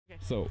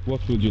So,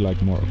 what would you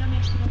like more of?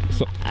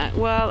 So,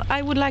 well,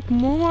 I would like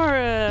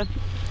more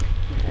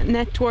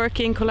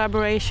networking,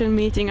 collaboration,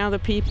 meeting other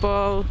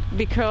people,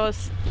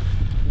 because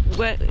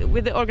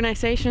with the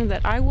organization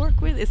that I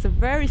work with, it's a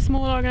very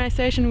small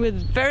organization with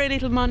very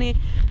little money,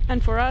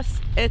 and for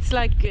us it's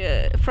like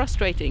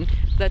frustrating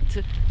that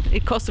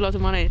it costs a lot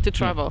of money to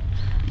travel.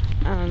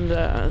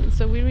 And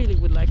so we really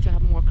would like to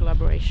have more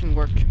collaboration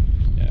work.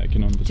 Yeah, I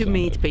can understand. To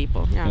meet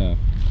people. Yeah.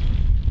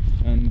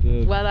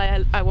 And well,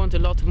 I want a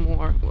lot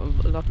more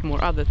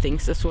other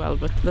things as well,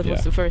 but that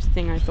was the first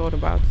thing I thought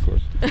about. Of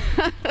course.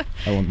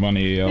 I want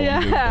money. I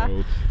want to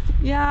boat.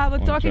 Yeah,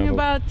 but talking travel.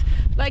 about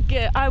like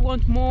I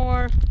want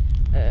more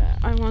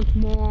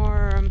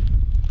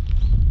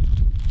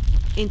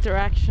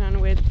interaction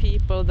with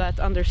people that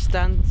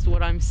understands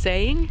what I'm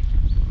saying.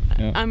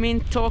 Yeah. I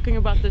mean, talking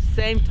about the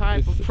same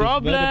type of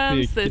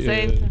problems, the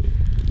same.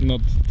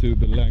 Not to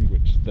the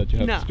language that you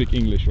have to speak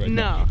English right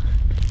now.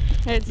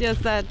 No, it's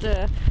just that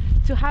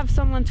to have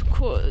someone to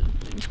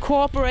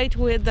cooperate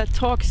with that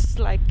talks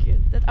like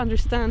that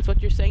understands what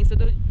you're saying, so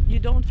that you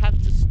don't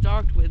have to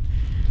start with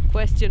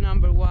question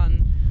number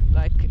one,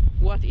 like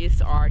what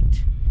is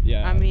art?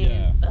 Yeah. I mean,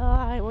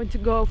 I want to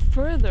go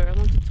further. I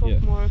want to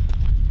talk more.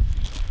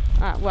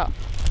 Well.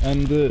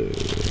 And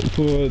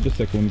for the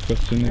second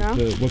question,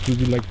 what would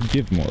you like to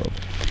give more of?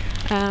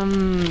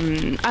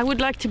 I would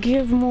like to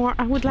give more.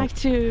 I would like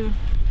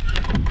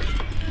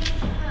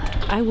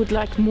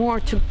more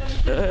to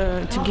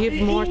give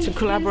more, to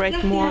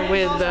collaborate more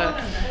with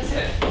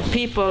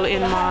people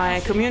in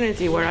my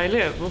community where I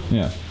live.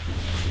 Yeah.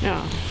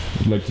 Yeah.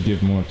 I'd like to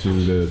give more to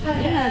the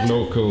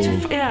local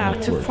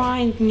network. To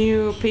find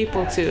new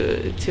people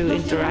to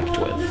interact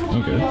with.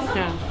 Okay.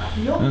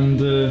 Yeah. And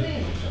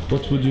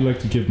what would you like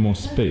to give more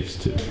space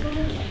to?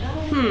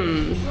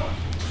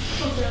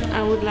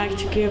 I would like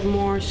to give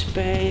more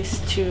space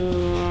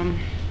to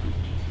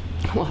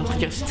well,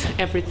 just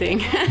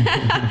everything.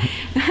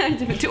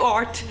 To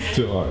art.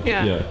 To art.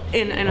 Yeah.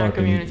 In our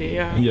community.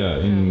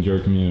 In your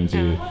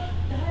community.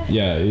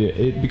 Yeah,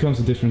 it becomes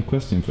a different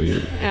question for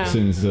you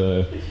since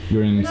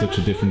you're in such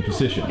a different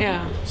position.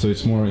 Yeah. So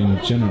it's more in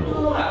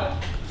general,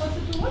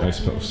 I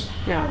suppose.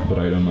 Yeah. But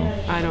I don't know.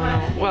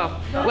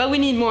 Well, we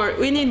need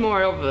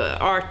more of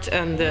art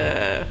and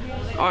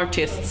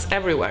artists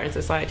everywhere in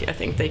society. I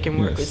think they can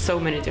work with so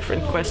many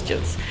different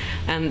questions,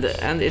 and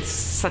it's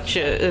such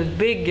a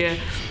big.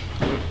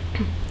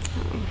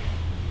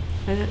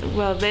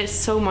 Well, there's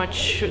so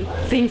much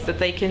things that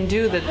they can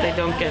do that they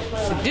don't get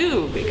to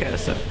do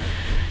because of,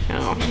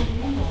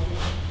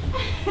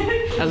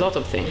 a lot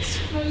of things.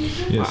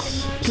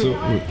 Yes. Wow. So,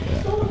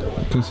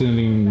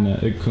 considering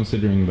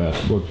that,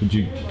 what would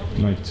you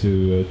like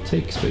to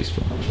take space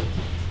from?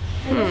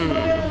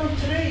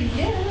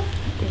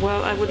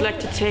 Well, I would like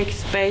to take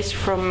space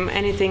from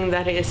anything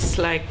that is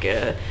like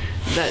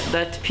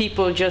that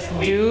people just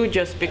do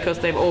just because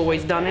they've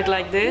always done it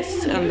like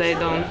this, and they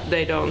don't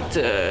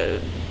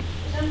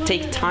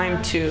take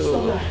time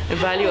to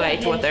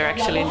evaluate what they're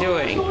actually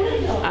doing.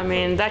 I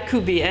mean, that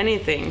could be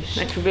anything.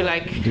 That could be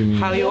like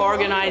how you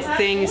organize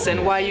things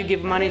and why you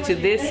give money to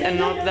this and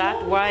not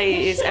that. Why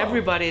is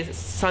everybody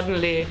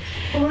suddenly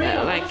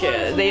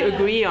they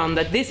agree on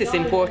that this is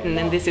important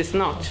and this is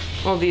not?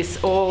 All this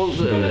old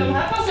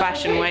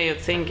fashioned way of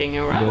thinking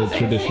around the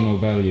traditional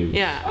values.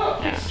 Yeah.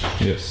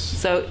 Yes.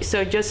 So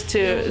just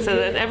so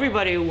that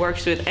everybody who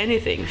works with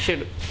anything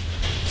should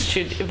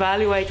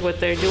evaluate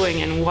what they're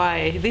doing and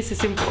why this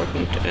is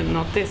important and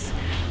not this.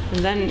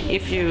 And then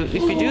if you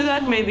do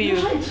that, maybe you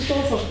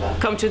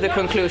come to the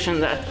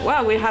conclusion that,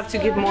 well, we have to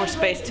give more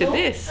space to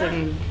this,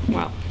 and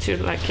well, to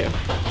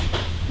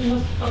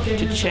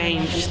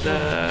change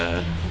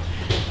the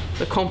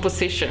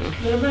composition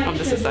of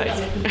the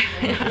society.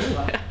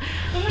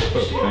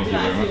 Thank you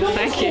very much.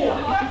 Thank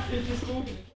you.